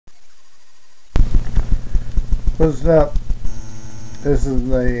What's up? This is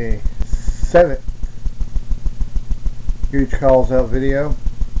the 7th Gooch Calls Out video.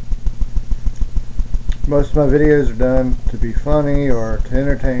 Most of my videos are done to be funny or to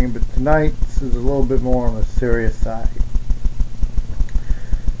entertain, but tonight's is a little bit more on the serious side.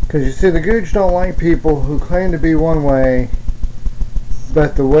 Because you see, the Gooch don't like people who claim to be one way,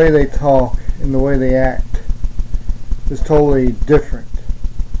 but the way they talk and the way they act is totally different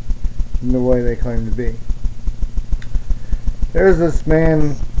than the way they claim to be. There's this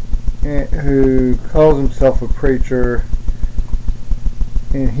man who calls himself a preacher,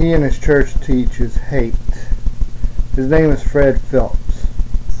 and he and his church teaches hate. His name is Fred Phelps.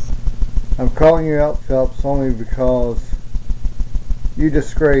 I'm calling you out, Phelps, only because you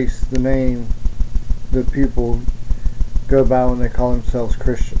disgrace the name that people go by when they call themselves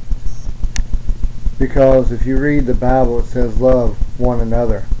Christians. Because if you read the Bible, it says love one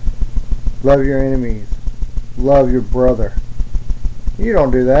another. Love your enemies. Love your brother. You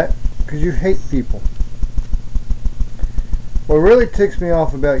don't do that because you hate people. What really ticks me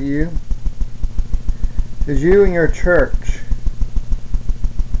off about you is you and your church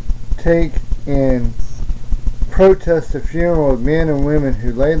take and protest the funeral of men and women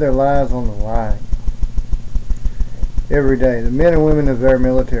who lay their lives on the line every day. The men and women of their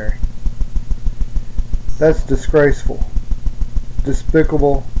military. That's disgraceful,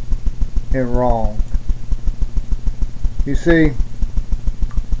 despicable, and wrong. You see,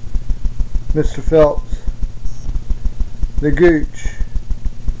 Mr. Phelps, the Gooch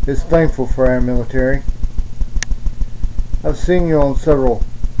is thankful for our military. I've seen you on several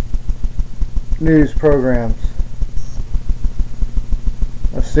news programs.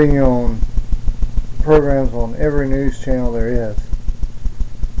 I've seen you on programs on every news channel there is.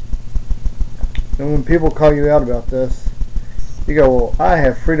 And when people call you out about this, you go, well, I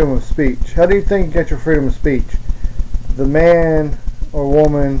have freedom of speech. How do you think you get your freedom of speech? The man or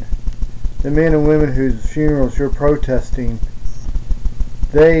woman, the men and women whose funerals you're protesting,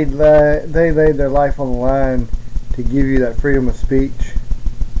 they laid their life on the line to give you that freedom of speech.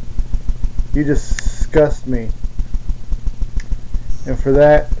 You disgust me. And for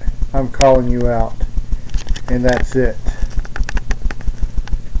that, I'm calling you out. And that's it.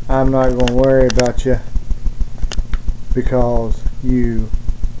 I'm not going to worry about you because you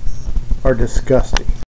are disgusting.